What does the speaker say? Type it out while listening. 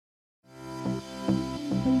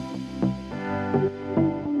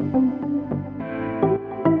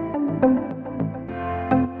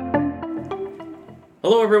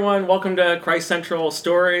Hello everyone, welcome to Christ Central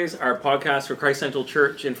Stories, our podcast for Christ Central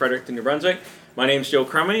Church in Fredericton, New Brunswick. My name is Joe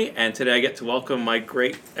Crummy, and today I get to welcome my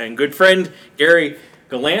great and good friend, Gary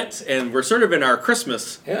Gallant, and we're sort of in our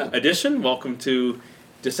Christmas edition. Welcome to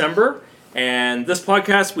December, and this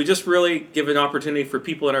podcast, we just really give an opportunity for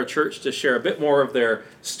people in our church to share a bit more of their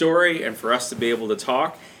story and for us to be able to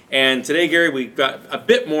talk. And today, Gary, we've got a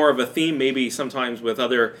bit more of a theme, maybe sometimes with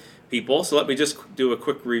other people. So let me just do a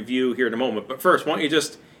quick review here in a moment. But first, why don't you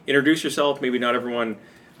just introduce yourself? Maybe not everyone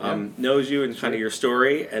knows you and kind of your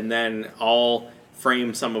story, and then I'll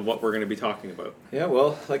frame some of what we're going to be talking about. Yeah,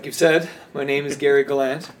 well, like you've said, my name is Gary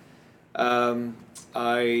Gallant.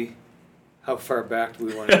 How far back do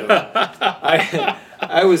we want to go?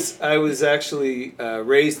 I was actually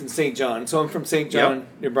raised in St. John, so I'm from St. John,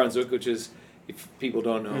 New Brunswick, which is, if people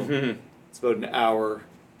don't know, it's about an hour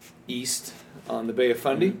east on the Bay of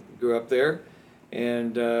Fundy. Grew up there,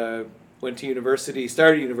 and went to university,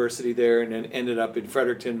 started university there, and then ended up in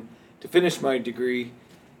Fredericton to finish my degree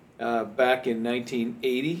back in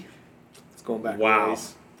 1980. It's going back a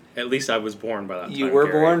ways. At least I was born by that time. You were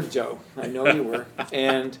Gary. born, Joe. I know you were.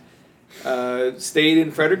 And stayed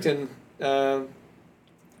in Fredericton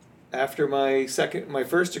after my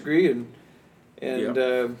first degree, and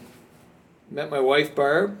met my wife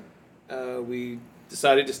Barb. We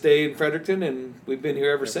decided to stay in Fredericton, and we've been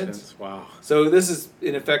here ever since. Wow. So this is,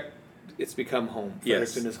 in effect, it's become home.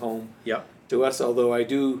 Fredericton is home to us, although I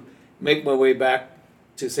do make my way back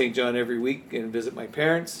to St. John every week and visit my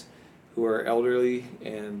parents, who are elderly,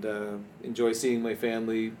 and enjoy seeing my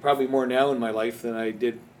family, probably more now in my life than I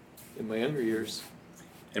did in my younger years.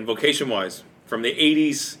 And vocation-wise, from the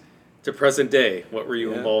 80s to present day, what were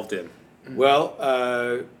you involved in? Well,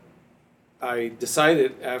 I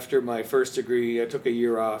decided after my first degree, I took a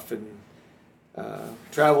year off and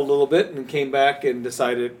traveled a little bit and came back and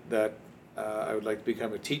decided that I would like to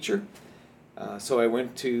become a teacher. So I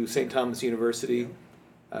went to St. Thomas University,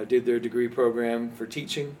 did their degree program for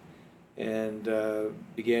teaching, and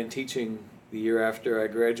began teaching the year after I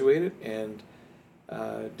graduated, and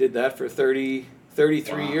did that for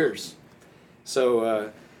 33 years.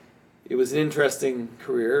 So it was an interesting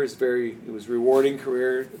career. It was a rewarding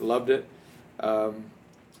career. Loved it.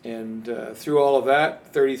 And through all of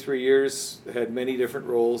that, 33 years, had many different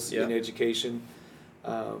roles in education.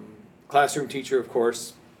 Classroom teacher, of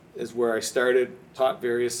course, is where I started, taught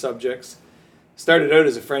various subjects. Started out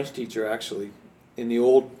as a French teacher, actually, in the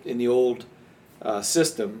old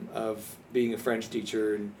system of being a French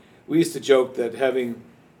teacher. And we used to joke that having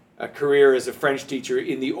a career as a French teacher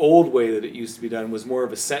in the old way that it used to be done was more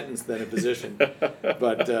of a sentence than a position.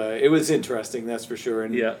 But it was interesting, that's for sure.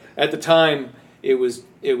 And at the time, it was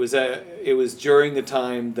during the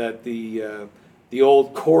time that the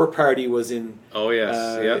old Core Party was in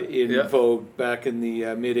vogue back in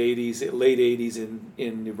the mid '80s, late '80s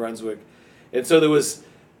in New Brunswick, and so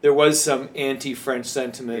there was some anti-French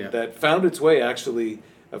sentiment that found its way, actually,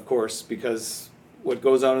 of course, because what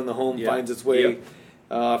goes on in the home finds its way.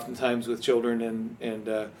 Oftentimes with children,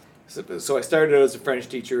 and so I started out as a French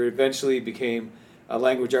teacher, eventually became a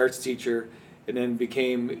language arts teacher, and then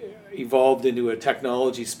evolved into a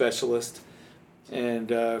technology specialist, and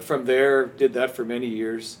from there did that for many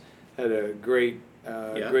years. Had a great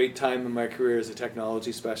time in my career as a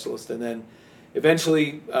technology specialist, and then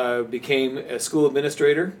eventually became a school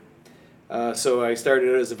administrator. So I started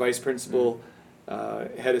out as a vice principal,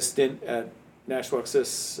 had a stint at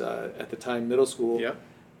Nashwaaksis, at the time middle school,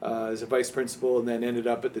 as a vice principal, and then ended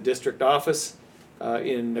up at the district office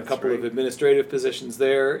in a couple of administrative positions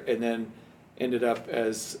there, and then ended up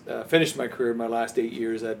as finished my career, my last 8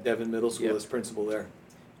 years at Devon Middle School as principal there.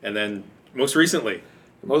 And then most recently,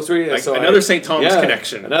 so another St. Thomas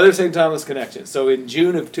connection. Another St. Thomas connection. So in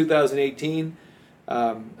June of 2018,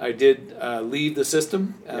 I did leave the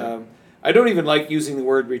system. I don't even like using the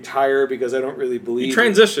word retire because I don't really believe. You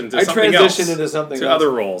transitioned to something else. I transitioned into something else. To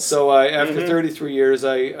other roles. So after 33 years,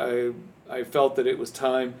 I felt that it was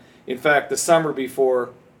time. In fact, the summer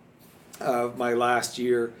before my last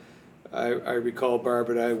year, I recall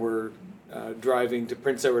Barb and I were driving to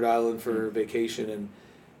Prince Edward Island for vacation, and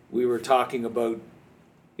we were talking about,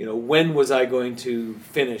 when was I going to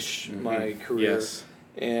finish my career? Yes.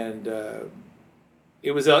 And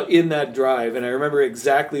it was in that drive, and I remember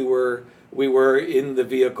exactly where we were in the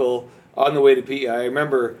vehicle on the way to PEI. I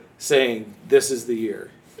remember saying, "This is the year,"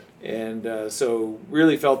 and so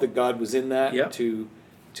really felt that God was in that to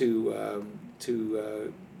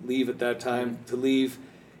leave at that time, to leave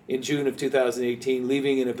in June of 2018,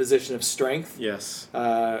 leaving in a position of strength. Yes.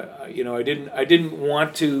 I didn't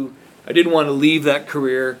want to leave that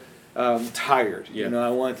career tired. Yeah. I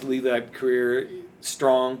wanted to leave that career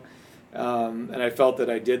strong, and I felt that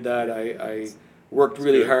I did that. I worked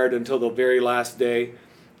really hard until the very last day.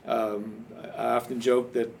 I often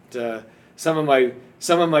joke that some of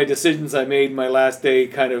my decisions I made my last day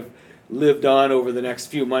kind of lived on over the next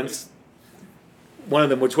few months. One of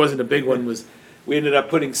them, which wasn't a big one, was we ended up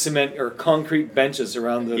putting cement or concrete benches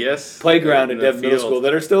around the playground at Devon Middle School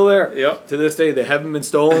that are still there. Yep. To this day, they haven't been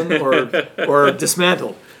stolen or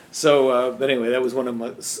dismantled. So, but anyway, that was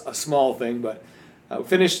a small thing. But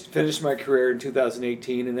finished my career in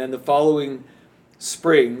 2018, and then the following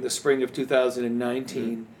spring, the spring of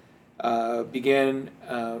 2019, began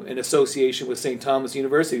an association with St. Thomas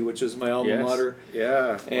University, which was my alma mater.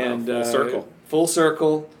 Yeah. And full circle. Full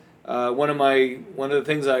circle. One of the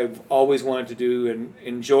things I've always wanted to do and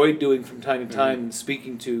enjoyed doing from time to time,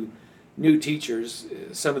 speaking to new teachers.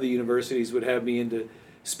 Some of the universities would have me in to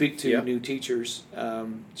speak to new teachers,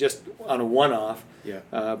 just on a one-off. Yeah.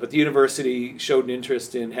 But the university showed an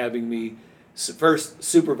interest in having me first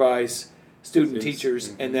supervise student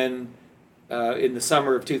teachers, and then in the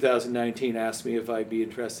summer of 2019 asked me if I'd be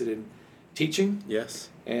interested in teaching. Yes.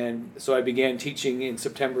 And so I began teaching in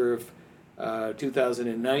September of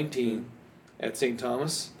 2019 at St.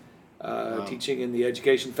 Thomas, teaching in the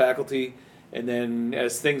education faculty, and then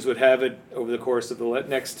as things would have it, over the course of the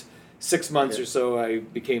next 6 months or so, I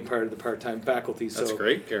became part of the part-time faculty. That's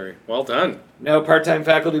great, Gary. Well done. Now a part-time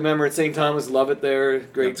faculty member at St. Thomas, love it there.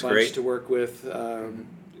 Great bunch to work with.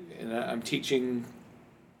 And I'm teaching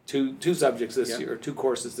two subjects this year, or 2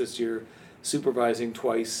 courses this year, supervising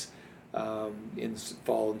twice in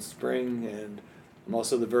fall and spring, and I'm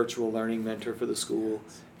also the virtual learning mentor for the school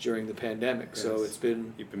during the pandemic. Yes. So it's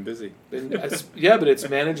been... You've been busy. Yeah, but it's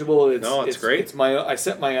manageable. It's great. I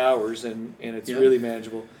set my hours, and it's really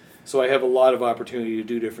manageable. So I have a lot of opportunity to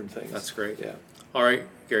do different things. That's great. Yeah. All right,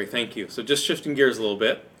 Gary, thank you. So just shifting gears a little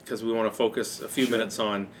bit, because we want to focus a few minutes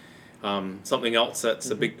on something else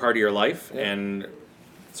that's a big part of your life. Yeah. And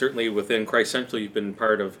certainly within Christ Central, you've been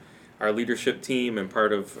part of our leadership team and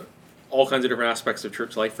part of all kinds of different aspects of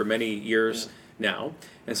church life for many years now.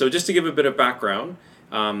 And so just to give a bit of background,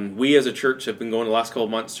 we as a church have been going the last couple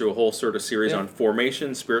of months through a whole sort of series on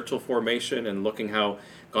formation, spiritual formation, and looking how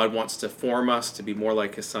God wants to form us to be more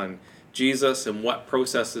like his son Jesus, and what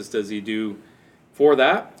processes does he do for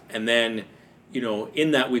that. And then,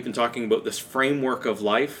 in that we've been talking about this framework of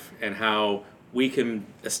life and how we can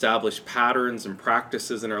establish patterns and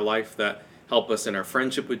practices in our life that help us in our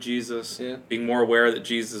friendship with Jesus, being more aware that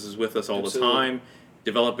Jesus is with us all the time,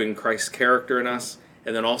 developing Christ's character in us,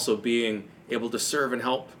 and then also being able to serve and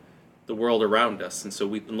help the world around us. And so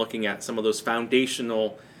we've been looking at some of those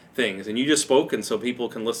foundational things. And you just spoke, and so people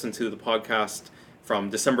can listen to the podcast from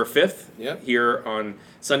December 5th. Here on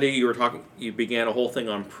Sunday, you began a whole thing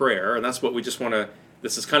on prayer, and that's what we just want to,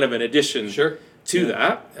 this is kind of an addition to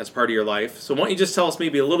that as part of your life. So why don't you just tell us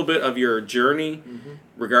maybe a little bit of your journey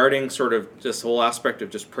regarding sort of this whole aspect of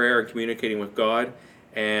just prayer and communicating with God,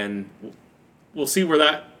 and we'll see where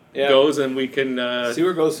that goes, and we can see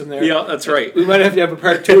where it goes from there. Yeah, that's right. We might have to have a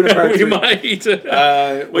part 2 and a part 3. We might. You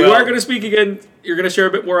are going to speak again. You're going to share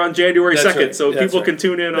a bit more on January 2nd, so people can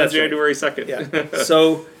tune in on January 2nd. Yeah.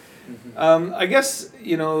 So, I guess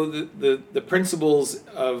the principles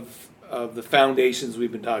of the foundations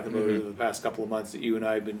we've been talking about over the past couple of months that you and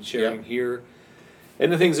I have been sharing here,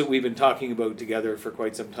 and the things that we've been talking about together for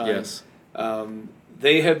quite some time. Yes.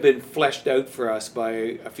 They have been fleshed out for us by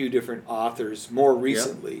a few different authors more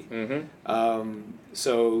recently.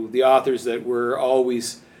 So the authors that we're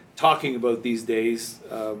always talking about these days,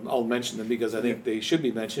 I'll mention them because I think they should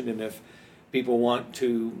be mentioned, and if people want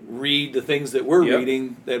to read the things that we're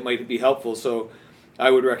reading, that might be helpful. So I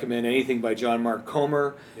would recommend anything by John Mark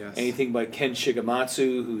Comer, anything by Ken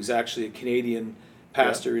Shigematsu, who's actually a Canadian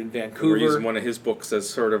pastor in Vancouver. We're using one of his books as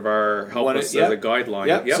sort of our as a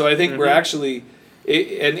guideline. So I think we're actually...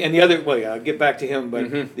 And the other, I'll get back to him,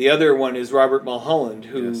 but the other one is Robert Mulholland,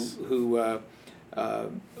 who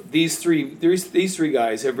these three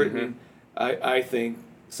guys have written, I think,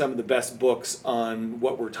 some of the best books on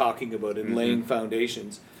what we're talking about and laying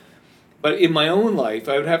foundations. But in my own life,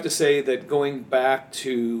 I would have to say that going back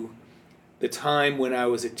to the time when I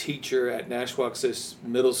was a teacher at Nashwaaksis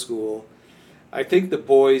Middle School, I think the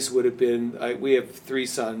boys would have been, we have 3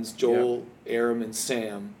 sons, Joel, Aram, and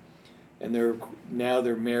Sam. And they're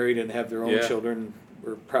married and have their own children.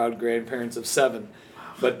 We're proud grandparents of 7.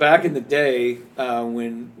 But back in the day,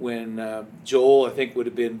 when Joel, I think, would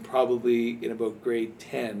have been probably in about grade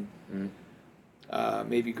 10,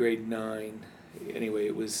 maybe grade 9.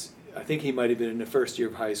 Anyway, I think he might have been in the first year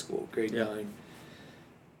of high school, grade 9.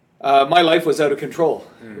 My life was out of control,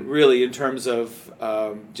 really, in terms of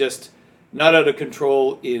just not out of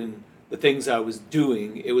control in the things I was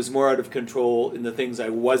doing. It was more out of control in the things I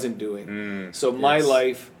wasn't doing. So my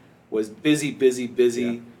life was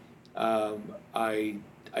busy. I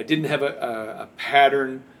didn't have a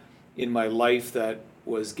pattern in my life that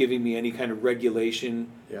was giving me any kind of regulation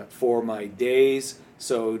for my days.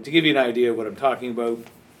 So to give you an idea of what I'm talking about,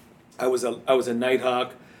 I was a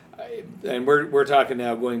nighthawk, and we're talking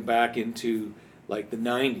now going back into like the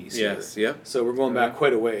 90s. Yes, here. yeah. So we're going back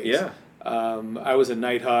quite a ways. Yeah. I was a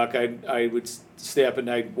nighthawk. I would stay up at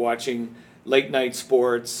night watching late night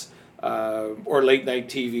sports or late night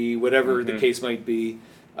TV, whatever the case might be.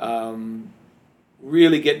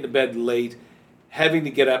 Really getting to bed late, having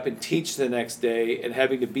to get up and teach the next day, and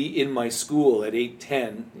having to be in my school at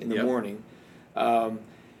 8:10 in the morning.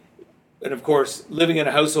 And of course, living in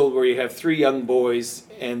a household where you have 3 young boys,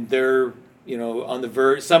 and they're on the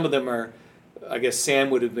verge. Some of them are, I guess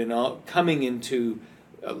Sam would have been coming into,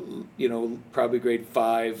 probably grade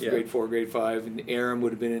 5, grade 4, grade 5, and Aaron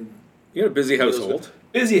would have been in. You had a busy household.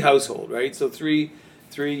 Busy household, right? So three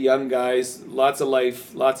young guys, lots of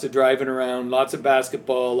life, lots of driving around, lots of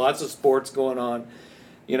basketball, lots of sports going on.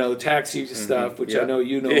 Taxi stuff, which I know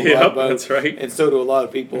you know a lot about. That's right. And so do a lot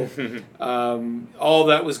of people. All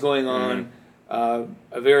that was going on. I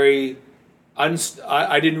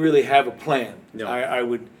didn't really have a plan. No.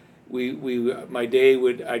 I'd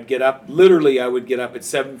get up, literally I would get up at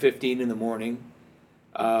 7:15 in the morning.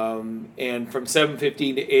 And from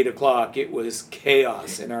 7:15 to 8 o'clock, it was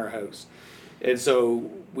chaos in our house. And so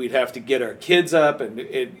we'd have to get our kids up, and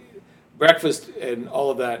breakfast and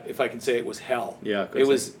all of that, if I can say it, was hell. Yeah, that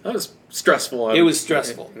was stressful. It was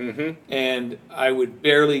stressful. And I would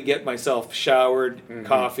barely get myself showered,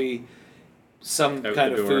 coffee, some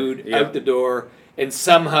kind of food, out the door, and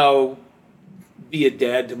somehow be a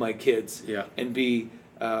dad to my kids and be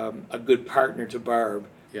a good partner to Barb.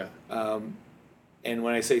 Yeah. And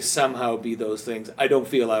when I say somehow be those things, I don't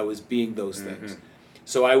feel I was being those things.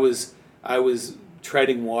 So I was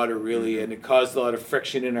treading water, really, and it caused a lot of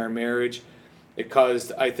friction in our marriage. It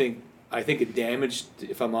caused, I think it damaged,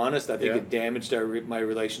 if I'm honest, it damaged my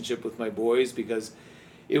relationship with my boys, because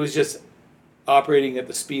it was just operating at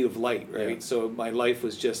the speed of light, right? Yeah. So my life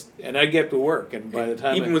was just, and I'd get to work, and by the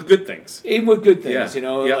time with good things, so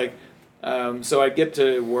I'd get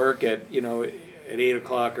to work at 8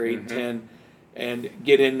 o'clock or 8:10, and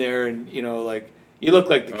get in there, and you look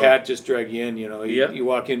like the cat just dragged you in. You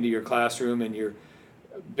walk into your classroom and you're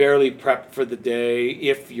barely prepped for the day,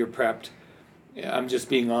 if you're prepped. I'm just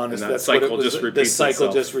being honest. And that's cycle what it was. Just the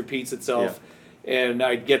cycle just repeats itself. Yeah. And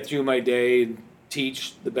I'd get through my day and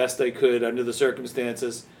teach the best I could under the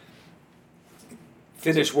circumstances.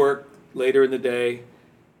 Finish work later in the day,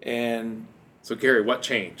 and so Gary, what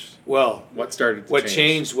changed? Well, what started? What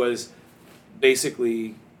changed was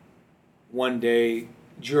basically one day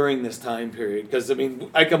during this time period, because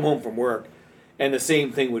I come home from work, and the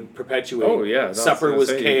same thing would perpetuate. Oh yeah, supper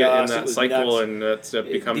was chaos. In that it was cycle, nuts. and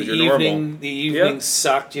that becomes your normal. The evening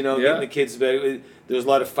sucked. Getting the kids to bed. There was a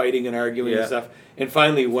lot of fighting and arguing and stuff. And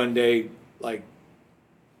finally, one day,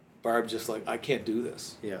 Barb just I can't do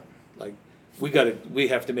this. Yeah. We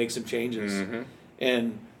have to make some changes.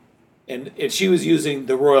 And she was using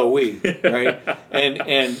the royal we, right?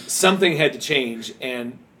 and something had to change,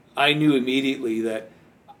 and I knew immediately that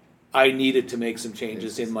I needed to make some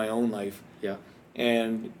changes in my own life. Yeah.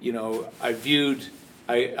 And,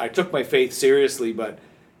 I took my faith seriously, but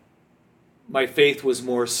my faith was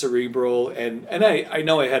more cerebral, and I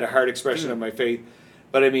know I had a hard expression of my faith,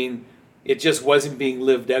 but it just wasn't being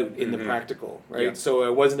lived out in the practical, right? Yeah. So I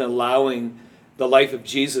wasn't allowing the life of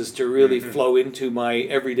Jesus to really flow into my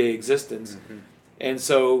everyday existence. And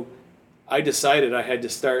so I decided I had to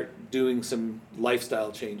start doing some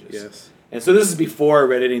lifestyle changes. Yes. And so this is before I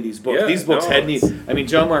read any of these books. Yeah, these books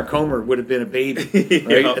John Mark Comer would have been a baby,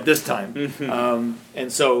 right, at this time.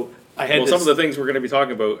 And so I had some of the things we're going to be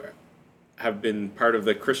talking about have been part of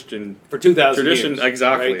the Christian for 2,000 tradition. Years,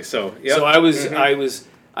 exactly. Right? So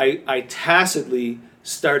I tacitly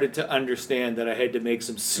started to understand that I had to make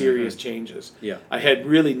some serious changes. Yeah. I had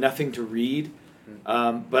really nothing to read,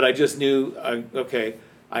 but I just knew, I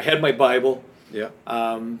had my Bible. Yeah.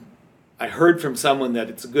 I heard from someone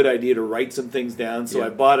that it's a good idea to write some things down, so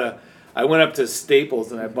I went up to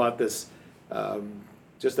Staples and I bought this,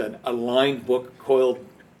 just a lined book, coiled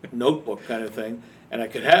notebook kind of thing, and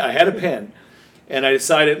I had a pen, and I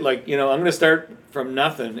decided I'm going to start from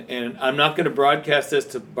nothing, and I'm not going to broadcast this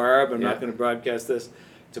to Barb. I'm not going to broadcast this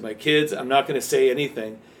to my kids. I'm not going to say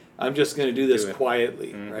anything. I'm just going to do this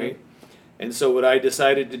quietly, right? And so what I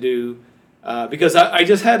decided to do, because I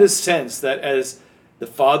just had a sense that as the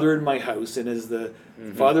father in my house and as the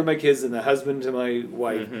father of my kids and the husband to my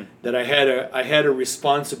wife, that I had a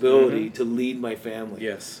responsibility to lead my family.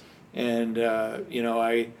 Yes. And I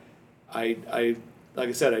like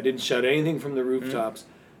I said, I didn't shout anything from the rooftops.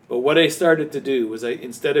 But what I started to do was,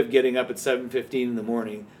 instead of getting up at 7:15 in the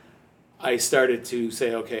morning, I started to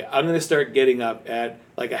say, okay, I'm going to start getting up at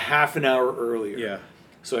like a half an hour earlier. Yeah.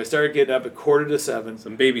 So I started getting up at 6:45.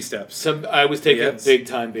 Some baby steps. I was taking a big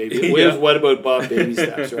time baby. What about Bob baby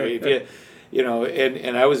steps, right?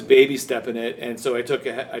 And I was baby stepping it, and so I took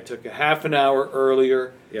a half an hour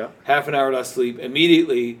earlier. Yeah. Half an hour less sleep.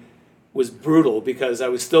 Immediately was brutal because I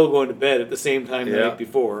was still going to bed at the same time the night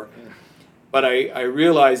before. But I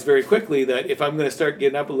realized very quickly that if I'm going to start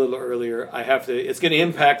getting up a little earlier, it's going to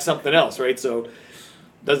impact something else, right? So it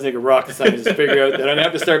doesn't take a rocket scientist to figure out that I'm going to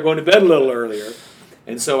have to start going to bed a little earlier.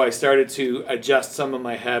 And so I started to adjust some of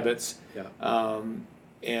my habits. Yeah.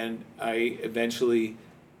 And I eventually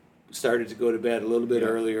started to go to bed a little bit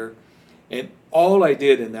earlier. And all I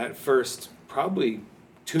did in that first probably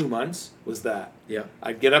 2 months was that. Yeah.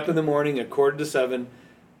 I'd get up in the morning at 6:45.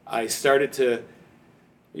 I started to...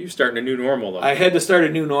 You're starting a new normal, though. I had to start a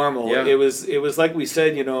new normal. Yeah. It was like we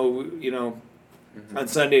said, on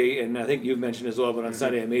Sunday, and I think you've mentioned as well, but on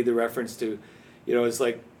Sunday I made the reference to, it's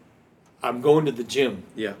like I'm going to the gym.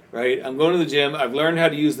 Yeah. Right? I'm going to the gym. I've learned how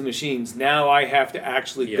to use the machines. Now I have to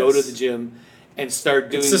actually go to the gym and start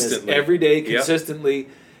doing this every day consistently,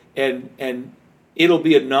 and it'll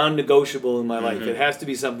be a non-negotiable in my life. It has to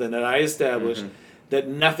be something that I establish that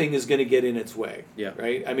nothing is going to get in its way. Yeah.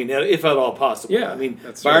 Right? I mean, if at all possible. Yeah. I mean,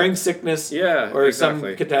 that's barring sickness or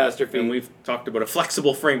some catastrophe. And we've talked about a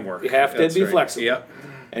flexible framework. You have to be flexible. Yeah.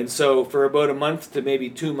 And so for about a month to maybe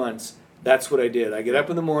 2 months, that's what I did. I get up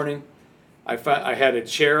in the morning. I had a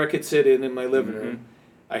chair I could sit in my living room.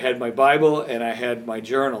 I had my Bible and I had my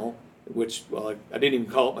journal, which, I didn't even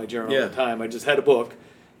call it my journal at the time. I just had a book.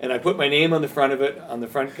 And I put my name on the front of it, on the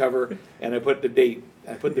front cover, and I put the date.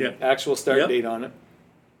 I put the actual start date on it.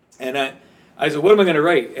 And I said, what am I going to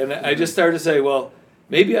write? And I just started to say, well,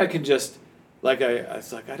 maybe I can just, I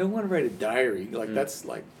don't want to write a diary. That's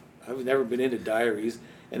I've never been into diaries.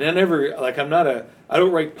 And I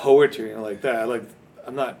don't write poetry like that.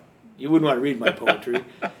 You wouldn't want to read my poetry.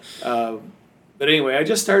 But anyway, I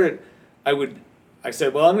just started, I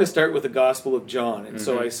said, well, I'm going to start with the Gospel of John. And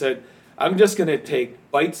so I said, I'm just going to take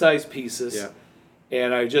bite-sized pieces,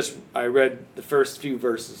 and I read the first few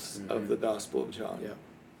verses of the Gospel of John. Yeah.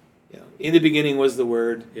 In the beginning was the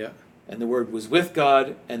Word, and the Word was with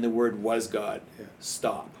God, and the Word was God. Yeah.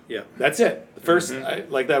 Stop. Yeah. That's it. The first,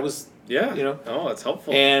 that was, Oh, that's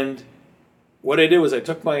helpful. And what I did was I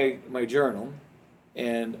took my journal,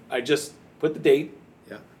 and I just put the date,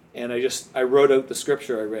 and I wrote out the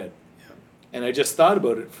scripture I read. And I just thought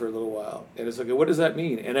about it for a little while. And it's like, what does that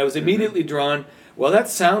mean? And I was immediately drawn, well, that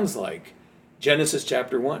sounds like Genesis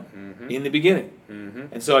chapter 1, in the beginning.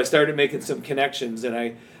 And so I started making some connections, and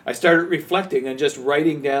I started reflecting and just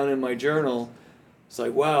writing down in my journal. It's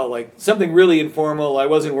like, wow, something really informal. I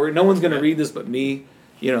wasn't worried. No one's going to read this but me,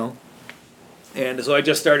 And so I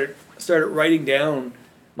just started writing down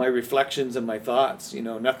my reflections and my thoughts.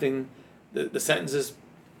 Nothing, the sentences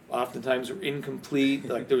oftentimes were incomplete.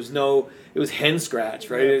 It was hen scratch,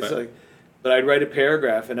 right? Yeah, but I'd write a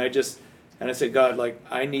paragraph, and I said, God,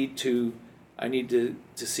 I need to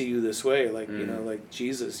see you this way,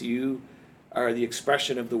 Jesus, you are the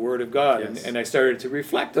expression of the Word of God, and I started to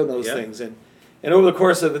reflect on those things, and over the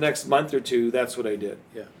course of the next month or two, that's what I did.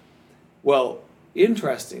 Yeah. Well,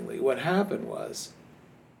 interestingly, what happened was,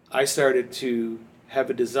 I started to have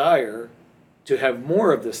a desire to have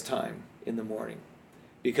more of this time in the morning.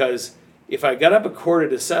 Because if I got up at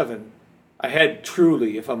 6:45, I had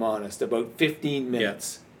truly, if I'm honest, about 15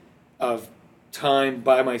 minutes of time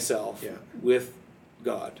by myself with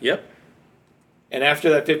God. Yep. And after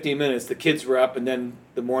that 15 minutes, the kids were up, and then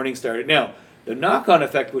the morning started. Now, the knock-on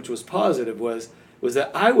effect, which was positive, was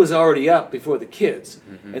that I was already up before the kids.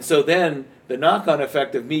 And so then the knock-on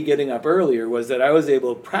effect of me getting up earlier was that I was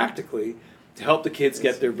able practically to help the kids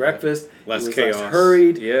get their breakfast. Less chaos. Less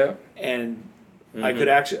hurried. Yeah. And I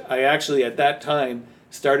actually at that time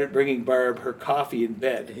started bringing Barb her coffee in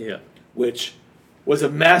bed, which was a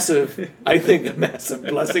massive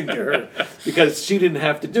blessing to her, because she didn't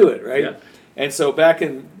have to do it, right? Yeah. And so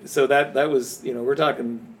that was, we're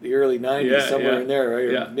talking the early 90s, somewhere in there,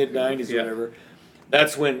 right? Or mid 90s, whatever.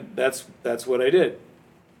 That's what I did.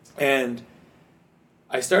 And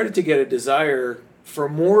I started to get a desire for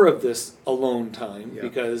more of this alone time Yeah.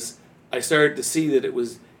 because I started to see that it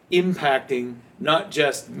was impacting not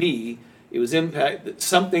just me, it was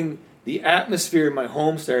something, the atmosphere in my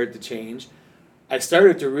home started to change. I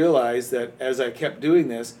started to realize that as I kept doing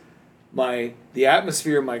this, the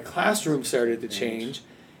atmosphere in my classroom started to change,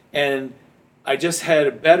 and I just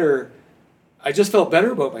felt better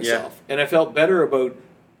about myself, and I felt better about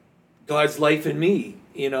God's life in me,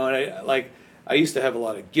 and I used to have a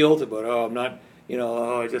lot of guilt about, I'm not,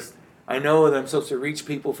 I know that I'm supposed to reach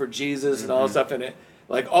people for Jesus and all that stuff, and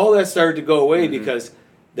all that started to go away because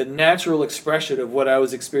the natural expression of what I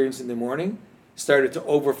was experiencing in the morning started to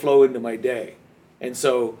overflow into my day. And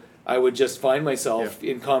so I would just find myself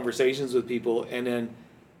in conversations with people, and then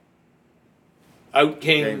out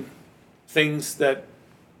came things that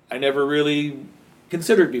I never really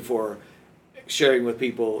considered before sharing with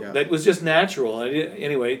people. That was just natural.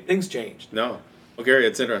 Anyway, things changed. No. Well, Gary,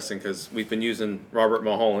 it's interesting because we've been using Robert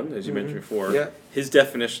Mulholland, as you mentioned before, his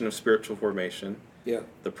definition of spiritual formation,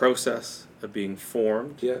 the process of being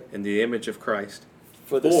formed in the image of Christ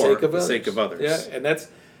for the sake of others. Yeah, and that's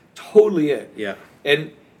totally it. Yeah.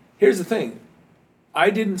 And here's the thing.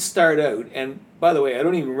 I didn't start out, and by the way, I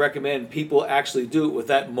don't even recommend people actually do it with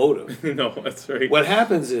that motive. No, that's right. What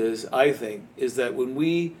happens is, I think, is that when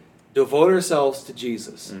we devote ourselves to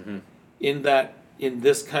Jesus in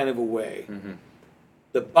this kind of a way,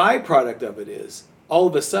 the byproduct of it is, all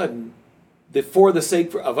of a sudden, for the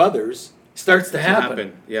sake of others starts to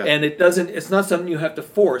happen. Yeah. And it's not something you have to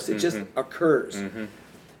force, it just occurs.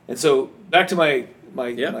 And so, back to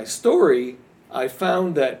my story, I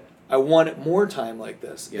found that I wanted more time like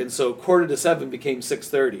this. And so 6:45 became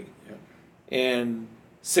 6:30. And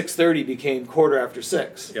 6:30 became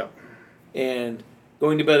 6:15. And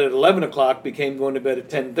going to bed at 11 o'clock became going to bed at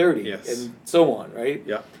 10:30, and so on, right?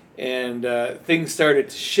 And things started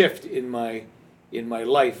to shift in my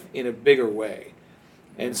life in a bigger way.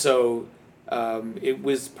 And so it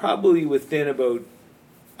was probably within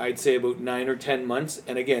I'd say about 9 or 10 months.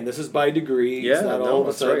 And again, this is by degree. Yeah, it's not all of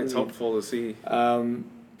a sudden. Right. It's helpful to see.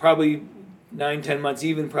 Probably 9, 10 months,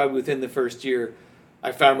 even probably within the first year,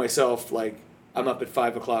 I found myself I'm up at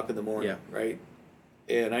 5 o'clock in the morning, right?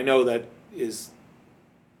 And I know that it's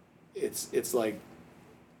like,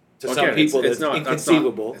 to some people, it's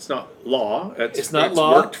inconceivable. It's not law. It's not it's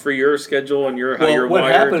law. Worked for your schedule and how you're what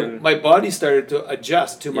wired. Happened, my body started to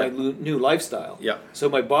adjust to my new lifestyle. So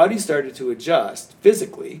my body started to adjust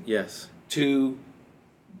physically. To,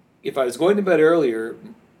 if I was going to bed earlier,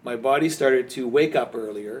 my body started to wake up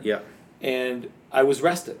earlier. And I was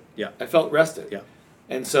rested. I felt rested.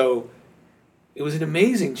 And so it was an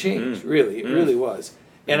amazing change, really. It really was.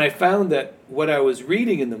 And I found that what I was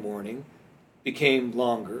reading in the morning became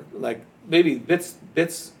longer, like maybe bit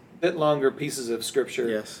longer pieces of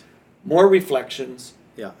scripture. More reflections.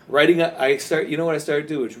 Writing. You know what I started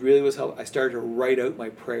to do, which really was helpful. I started to write out my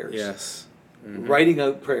prayers. Writing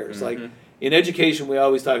out prayers. Like in education, we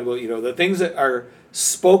always talk about the things that are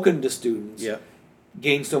spoken to students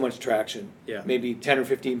gain so much traction. Maybe 10 or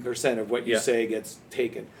 15% of what you say gets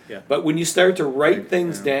taken. But when you start to write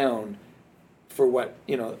things down for what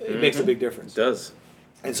it makes a big difference. It does.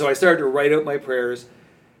 And so I started to write out my prayers.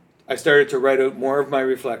 I started to write out more of my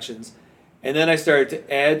reflections. And then I started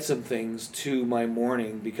to add some things to my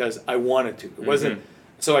morning because I wanted to. It wasn't.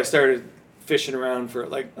 So I started fishing around for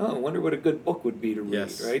I wonder what a good book would be to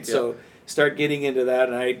read, right? So start getting into that,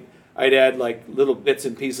 and I'd add little bits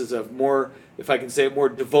and pieces of more, if I can say it, more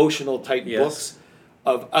devotional type books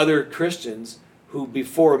of other Christians who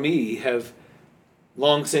before me have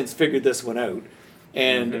long since figured this one out.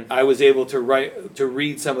 And I was able to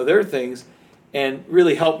read some of their things, and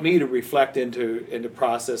really help me to reflect and to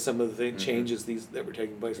process some of the changes that were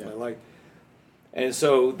taking place in my life. And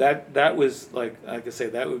so that was like I say,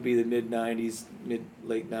 that would be the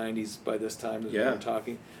late '90s by this time as we were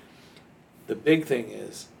talking. The big thing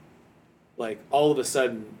is, all of a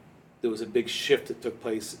sudden, there was a big shift that took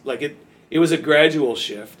place. It was a gradual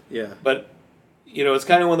shift. But it's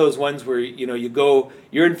kind of one of those ones where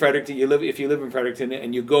you're in Fredericton. If you live in Fredericton,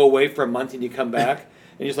 and you go away for a month and you come back,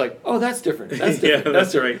 and you're just like, oh, that's different. That's different.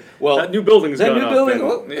 That's right. Well, that new building's gone up.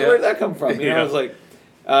 Where did that come from? I was like,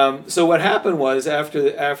 so what happened was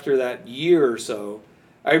after that year or so,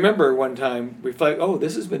 I remember one time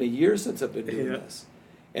this has been a year since I've been doing this,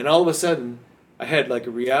 and all of a sudden I had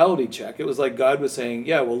a reality check. It was like God was saying,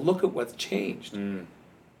 look at what's changed,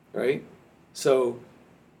 right? So.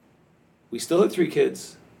 We still had 3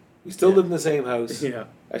 kids. We still lived in the same house.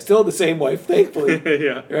 I still had the same wife, thankfully.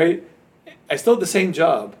 Right? I still had the same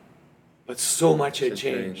job, but so much had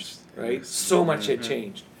changed. Right? So much had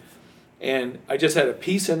changed. And I just had a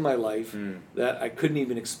peace in my life that I couldn't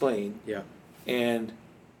even explain. Yeah. And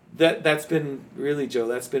that's been really, Joe,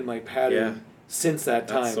 that's been my pattern since that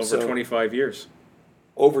time. That's over 25 years.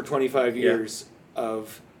 Over 25 years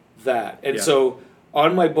of that. And so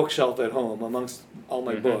on my bookshelf at home, amongst all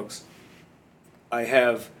my books, I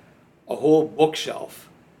have a whole bookshelf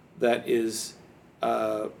that is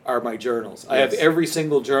are my journals. I have every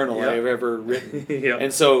single journal I have ever written.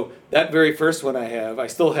 And so that very first one I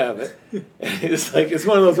still have it. And it's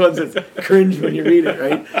one of those ones that's cringe when you read it,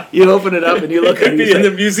 right? You open it up and you look at it. It's in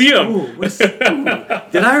the museum.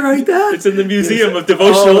 Did I write that? It's in the Museum of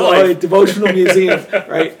Devotional Life. Devotional Museum,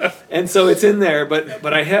 right? And so it's in there,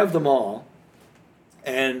 but I have them all.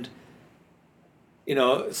 And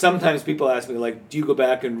sometimes people ask me, like, do you go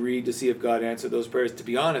back and read to see if God answered those prayers? To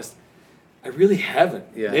be honest, I really haven't.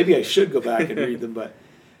 Yeah. Maybe I should go back and read them, but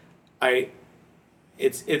I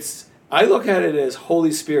look at it as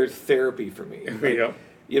Holy Spirit therapy for me.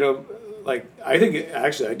 Like, I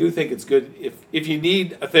do think it's good if you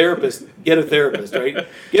need a therapist, get a therapist, right?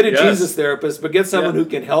 Get a Jesus therapist, but get someone who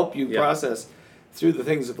can help you process through the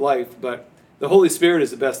things of life. But the Holy Spirit is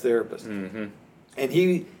the best therapist. Mm-hmm. And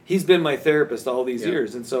he's been my therapist all these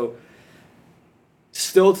years. And so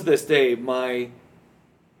still to this day, my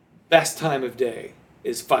best time of day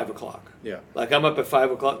is 5 o'clock. Yeah. Like, I'm up at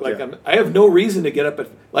 5 o'clock. Like, I have no reason to get up at,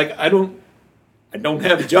 like, I don't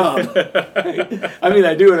have a job. I mean,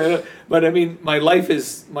 I do, but I mean, my life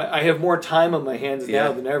is, I have more time on my hands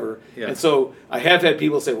now than ever. Yeah. And so I have had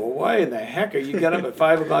people say, well, why in the heck are you getting up at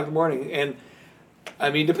 5 o'clock in the morning? And I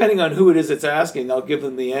mean, depending on who it is that's asking, I'll give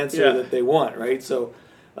them the answer that they want, right? So,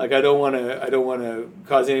 like, I don't want to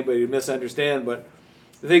cause anybody to misunderstand, but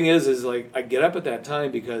the thing is like, I get up at that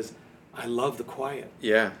time because I love the quiet.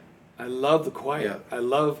 Yeah. I love the quiet.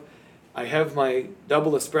 Yeah. I have my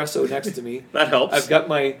double espresso next to me. That helps. I've got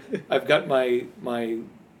my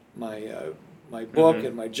book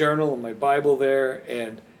and my journal and my Bible there,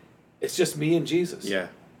 and it's just me and Jesus. Yeah.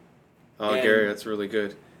 Oh, Gary, that's really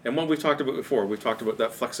good. And what we've talked about before, we've talked about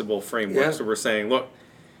that flexible framework. Yeah. So we're saying, look,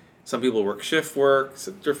 some people work shift work, it's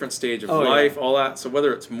a different stage of life, all that. So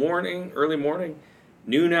whether it's morning, early morning,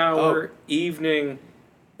 noon hour, evening,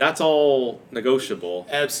 that's all negotiable.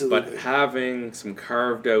 Absolutely. But having some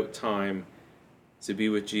carved out time to be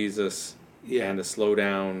with Jesus and to slow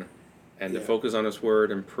down and to focus on His Word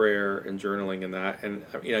and prayer and journaling and that. And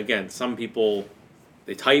again, some people,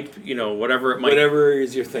 they type, whatever it might whatever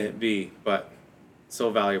is your thing be, but so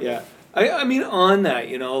valuable. Yeah. I mean, on that,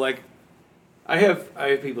 like, I have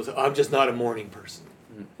people say, I'm just not a morning person.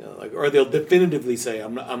 Like, or they'll definitively say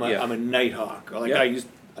I'm a night hawk. Or like I used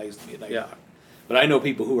to be a night hawk. But I know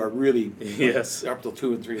people who are really up till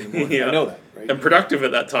 2 and 3 in the morning. I know that, right? And productive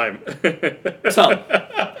at that time. Some,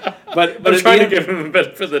 but I'm trying to give them a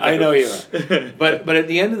bit for the day. I know you are. But at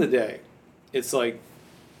the end of the day, it's like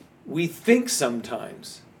we think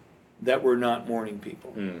sometimes that we're not morning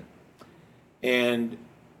people, and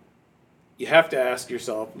you have to ask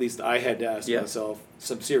yourself. At least I had to ask myself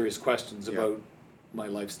some serious questions about my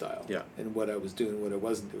lifestyle and what I was doing, what I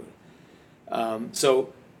wasn't doing.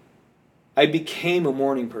 So I became a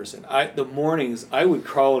morning person. The mornings, I would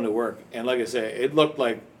crawl into work, and like I say, it looked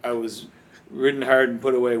like I was ridden hard and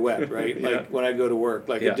put away wet, right? Like when I go to work,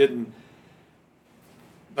 like it didn't.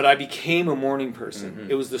 But I became a morning person.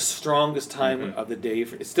 Mm-hmm. It was the strongest time of the day.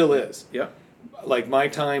 It still is. Yeah. Like my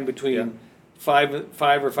time between 5 or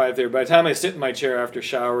 5:30. By the time I sit in my chair after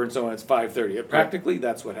shower and so on, it's 5:30. Practically,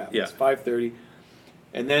 that's what happens. Yeah. 5:30,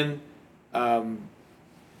 and then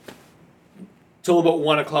till about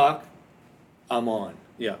 1 o'clock. I'm on.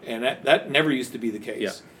 Yeah. And that never used to be the case.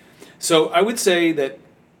 Yeah. So I would say that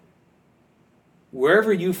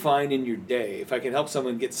wherever you find in your day, if I can help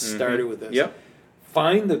someone get started with this,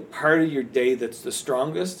 find the part of your day that's the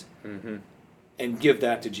strongest and give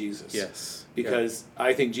that to Jesus. Yes. Because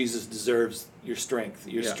I think Jesus deserves your strength.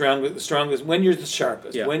 You're the strongest when you're the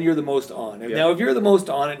sharpest, when you're the most on. Now, if you're the most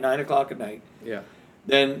on at 9 o'clock at night,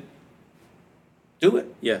 then do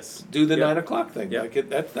it. Yes. Do the 9 o'clock thing. Yeah. Like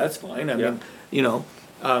that's fine. I mean, it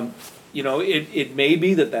may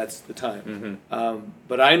be that's the time.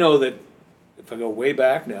 But I know that if I go way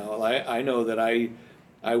back now, I know that I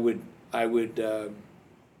would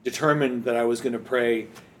determine that I was going to pray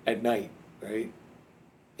at night, right?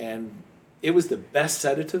 And it was the best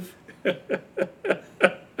sedative.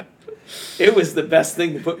 It was the best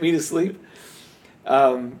thing to put me to sleep.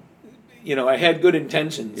 I had good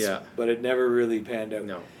intentions, but it never really panned out.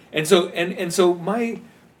 No. And so my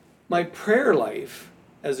prayer life,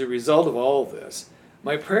 as a result of all of this,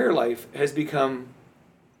 my prayer life has become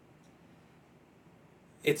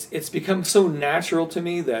it's become so natural to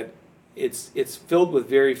me that it's filled with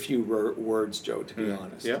very few words, Joe, to be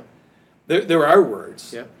honest. Yeah. There are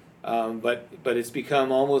words. Yeah. But it's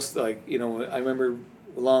become almost like, I remember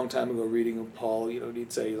a long time ago reading of Paul,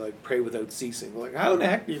 he'd say, like, pray without ceasing. Like, how in the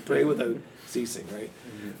heck do you pray without ceasing, right?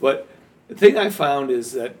 Mm-hmm. But the thing I found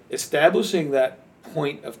is that establishing that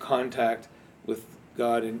point of contact with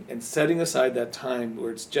God and setting aside that time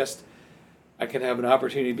where it's just, I can have an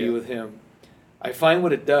opportunity to be with Him, I find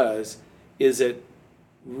what it does is it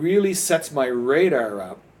really sets my radar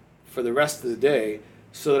up for the rest of the day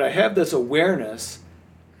so that I have this awareness.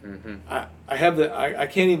 Mm-hmm. I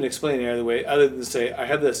can't even explain it any other way other than to say I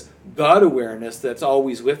have this God awareness that's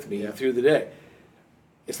always with me through the day.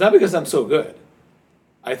 It's not because I'm so good.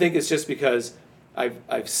 I think it's just because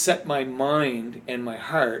I've set my mind and my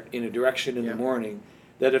heart in a direction in the morning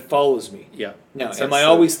that it follows me. Yeah. Now, am I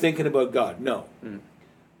always thinking about God? No. Mm.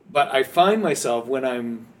 But I find myself when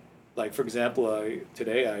I'm, like, for example,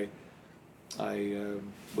 today I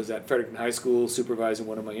was at Fredericton High School supervising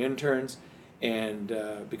one of my interns, and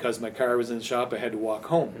because my car was in the shop, I had to walk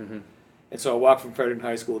home. Mm-hmm. And so I walked from Fredericton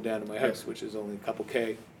High School down to my house, which is only a couple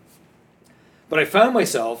K. But I found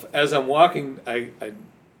myself, as I'm walking, I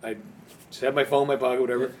just had my phone in my pocket,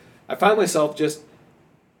 whatever. Yeah. I found myself just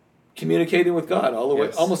communicating with God all the way,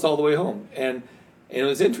 almost all the way home. And it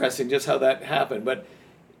was interesting just how that happened. But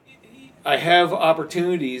I have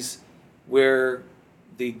opportunities where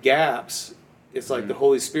the gaps, it's like the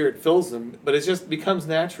Holy Spirit fills them, but it just becomes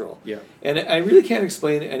natural. Yeah. And I really can't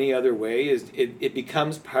explain it any other way. It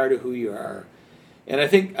becomes part of who you are. And I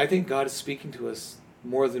think God is speaking to us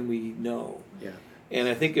more than we know. Yeah. And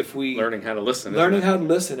I think if we... Learning how to listen.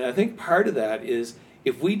 And I think part of that is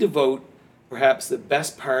if we devote perhaps the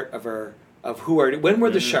best part of when we're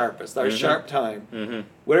the sharpest, our sharp time,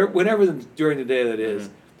 whenever during the day that is,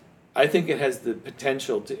 I think it has the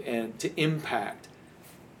potential to impact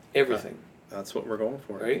everything. That's what we're going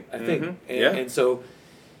for, right? I think, and so,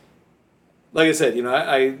 like I said,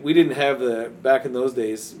 we didn't have back in those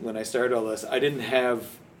days when I started all this. I didn't have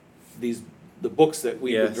the books that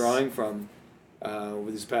we've been drawing from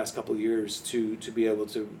over these past couple of years to be able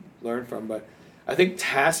to learn from. But I think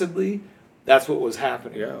tacitly, that's what was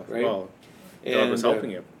happening. Yeah, right. Well, God was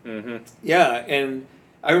helping you. Mm-hmm. Yeah, and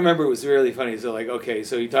I remember it was really funny. So, like, okay,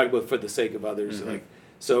 so you talk about for the sake of others, like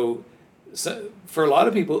so for a lot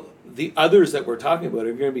of people, the others that we're talking about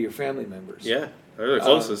are going to be your family members. Yeah, they're the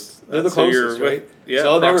closest. They're the closest, right? Yeah,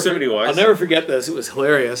 so proximity-wise. I'll never forget this. It was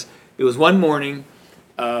hilarious. It was one morning,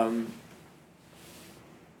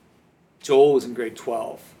 Joel was in grade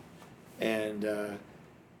 12. And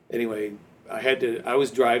anyway, I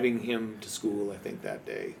was driving him to school, I think, that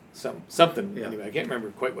day. Something, anyway, I can't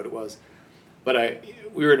remember quite what it was. But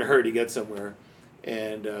we were in a hurry to get somewhere.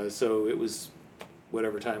 And so it was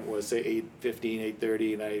whatever time it was, say 8:15,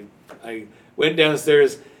 8:30, and I went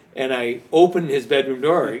downstairs and I opened his bedroom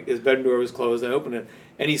door. His bedroom door was closed. I opened it,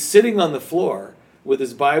 and he's sitting on the floor with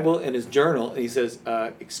his Bible and his journal, and he says,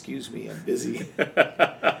 "Excuse me, I'm busy."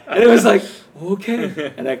 And it was like,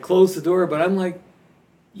 okay. And I closed the door, but I'm like,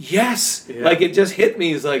 yes, like it just hit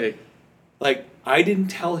me. It's like I didn't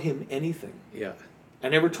tell him anything. Yeah, I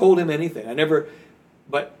never told him anything.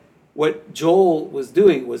 But what Joel was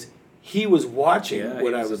doing was, he was watching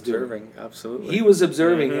what I was observing. Doing. Absolutely. He was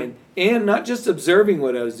observing, and not just observing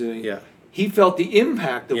what I was doing. Yeah. He felt the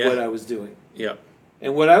impact of what I was doing. Yeah.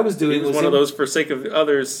 And what I was doing was one of those for sake of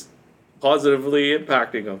others, positively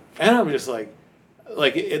impacting them. And I'm just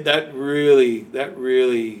that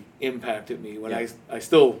really impacted me when I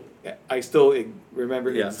still remember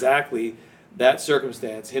exactly that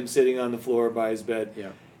circumstance. Him sitting on the floor by his bed,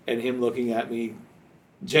 and him looking at me,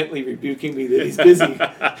 gently rebuking me that he's busy.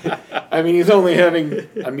 I mean, he's only having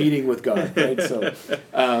a meeting with God, right? So,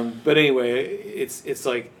 but anyway, it's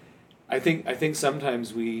like, I think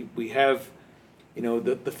sometimes we have,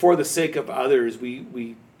 the for the sake of others,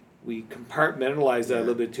 we compartmentalize that a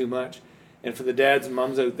little bit too much. And for the dads and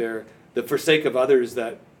moms out there, the for sake of others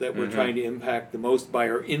that we're trying to impact the most by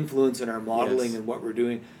our influence and our modeling and what we're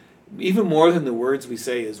doing, even more than the words we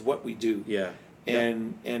say, is what we do. Yeah.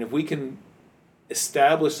 And if we can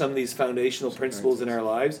establish some of these foundational principles in our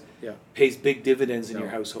lives, pays big dividends in your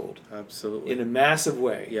household. Absolutely. In a massive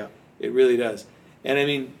way. Yeah. It really does. And I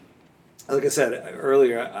mean, like I said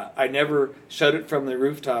earlier, I never shouted from the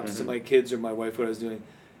rooftops to my kids or my wife what I was doing.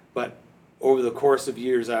 But over the course of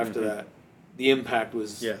years after that, the impact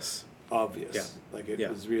was obvious. Yeah. Like it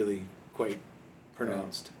was really quite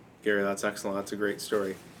pronounced. Gary, that's excellent. That's a great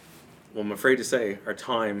story. Well, I'm afraid to say our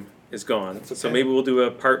time is gone. Okay. So maybe we'll do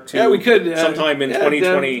a part 2 we could, sometime in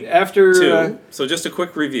 2022. After, so just a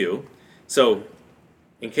quick review. So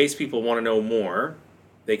in case people want to know more,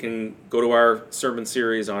 they can go to our sermon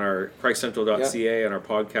series on our christcentral.ca and our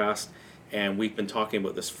podcast. And we've been talking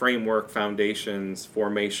about this framework, foundations,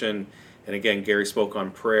 formation. And again, Gary spoke on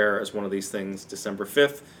prayer as one of these things December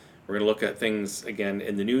 5th. We're going to look at things again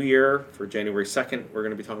in the new year for January 2nd. We're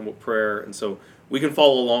going to be talking about prayer. And so we can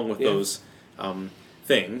follow along with those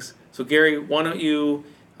things. So Gary, why don't you,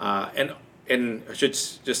 and I should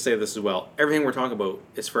just say this as well, everything we're talking about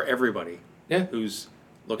is for everybody who's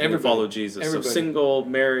looking to follow Jesus. Everybody. So single,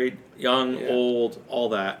 married, young, old, all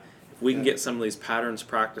that. If we can get some of these patterns,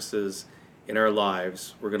 practices in our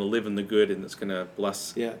lives, we're going to live in the good, and it's going to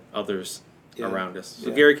bless others around us.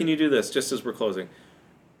 So Gary, can you do this just as we're closing?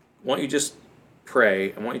 Why don't you just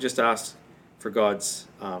pray, and why don't you just ask for God's,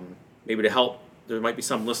 maybe to help. There might be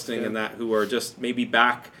some listening in that who are just maybe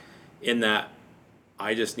back in that,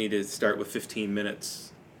 I just need to start with 15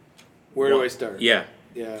 minutes. Where do I start? Yeah.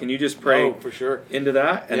 Can you just pray for sure. into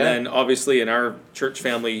that? And then obviously in our church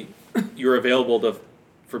family, you're available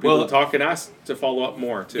for people to talk and ask to follow up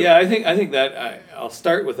more too. Yeah, I think that I'll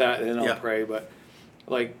start with that and then I'll pray. But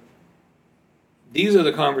like, these are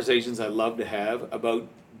the conversations I love to have about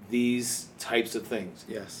these types of things.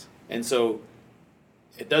 Yes. And so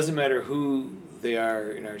it doesn't matter who they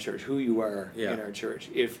are in our church, who you are in our church.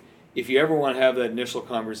 If you ever want to have that initial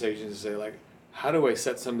conversation to say, like, how do I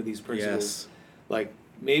set some of these principles? Like,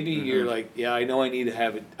 maybe you're like, I know I need to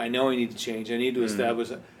have it. I know I need to change. I need to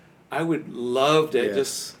establish it. I would love to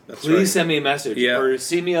please send me a message or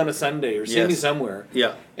see me on a Sunday or see me somewhere.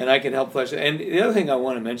 Yeah. And I can help flesh it. And the other thing I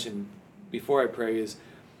want to mention before I pray is,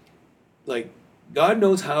 like, God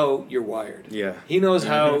knows how you're wired. Yeah. He knows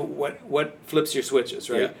how what flips your switches,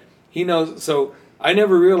 right? Yeah. He knows. So I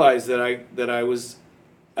never realized that I was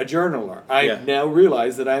a journaler. I now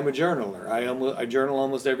realize that I'm a journaler. I journal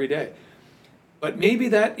almost every day. But maybe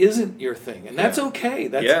that isn't your thing, and that's okay.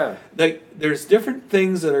 That's like, there's different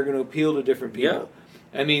things that are going to appeal to different people.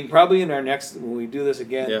 Yeah. I mean, probably in our next, when we do this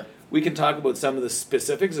again, we can talk about some of the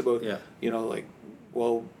specifics about like,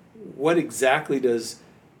 well, what exactly does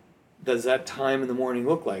that time in the morning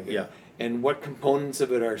look like? Yeah. And what components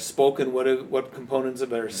of it are spoken? What components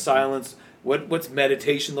of it are silence? What's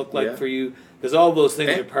meditation look like for you? Because all those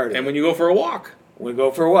things are part of it. And when you go for a walk. We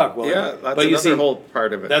go for a walk. Well, that's another whole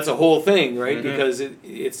part of it. That's a whole thing, right? Because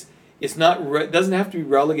it's not it doesn't have to be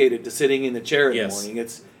relegated to sitting in the chair in the morning.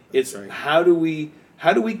 It's how do we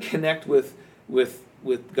connect with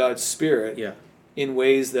God's Spirit in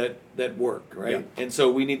ways that work, right? Yeah. And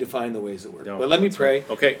so we need to find the ways that work. But let me pray.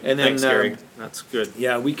 Okay. And then, thanks, Gary. That's good.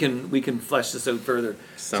 Yeah, we can flesh this out further.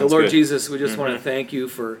 Sounds so Lord good. Jesus, we just want to thank you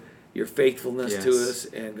for your faithfulness to us,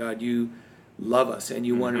 and God, you love us and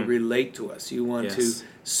you want to relate to us. You want to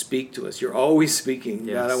speak to us. You're always speaking.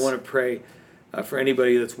 God, I want to pray for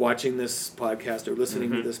anybody that's watching this podcast or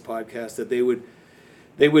listening to this podcast, that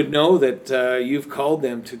they would know that you've called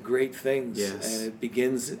them to great things. Yes. And it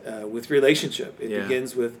begins with relationship. It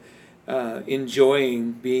begins with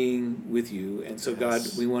enjoying being with you. And so, God,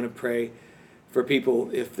 we want to pray for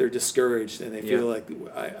people if they're discouraged and they feel like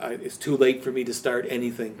it's too late for me to start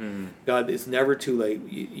anything. God, it's never too late.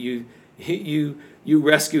 You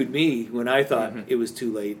rescued me when I thought it was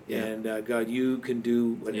too late. And God, you can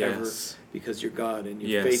do whatever because you're God and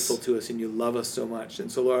you're faithful to us and you love us so much.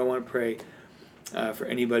 And so, Lord, I want to pray for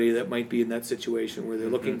anybody that might be in that situation where they're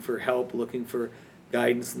looking for help, looking for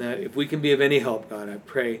guidance. And that if we can be of any help, God, I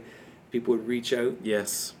pray people would reach out,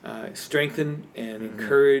 strengthen and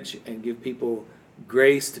encourage and give people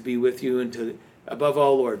grace to be with you and to, above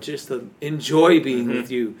all, Lord, just to enjoy being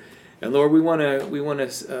with you. And Lord, we want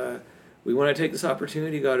to take this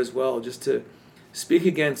opportunity, God, as well, just to speak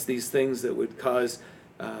against these things that would cause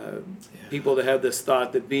people to have this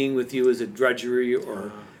thought that being with you is a drudgery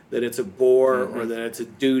or that it's a bore or that it's a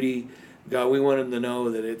duty. God, we want them to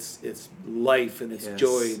know that it's life and it's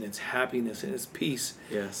joy and it's happiness and it's peace.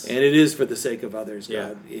 Yes. And it is for the sake of others,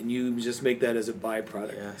 God. And you just make that as a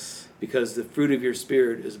byproduct. Yes. Because the fruit of your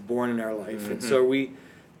Spirit is born in our life. And so we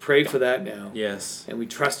pray for that now. Yes. And we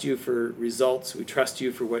trust you for results. We trust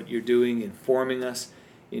you for what you're doing and forming us.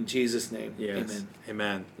 In Jesus' name. Yes.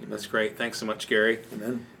 Amen. That's great. Thanks so much, Gary.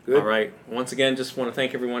 Amen. Good. All right. Once again, just want to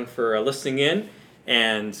thank everyone for listening in.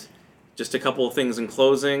 And just a couple of things in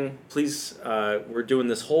closing. Please, we're doing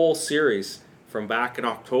this whole series from back in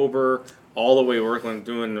October all the way. We're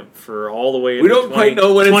doing for all the way into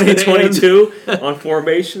 2022 on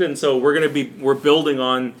formation, and so we're building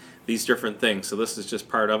on these different things. So this is just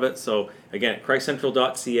part of it. So again, at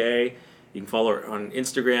christcentral.ca, you can follow it on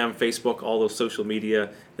Instagram, Facebook, all those social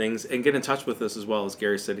media things, and get in touch with us as well, as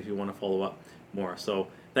Gary said, if you want to follow up more. So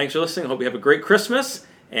thanks for listening. I hope you have a great Christmas.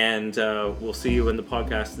 And we'll see you in the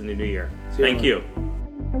podcast in the new year. Thank you.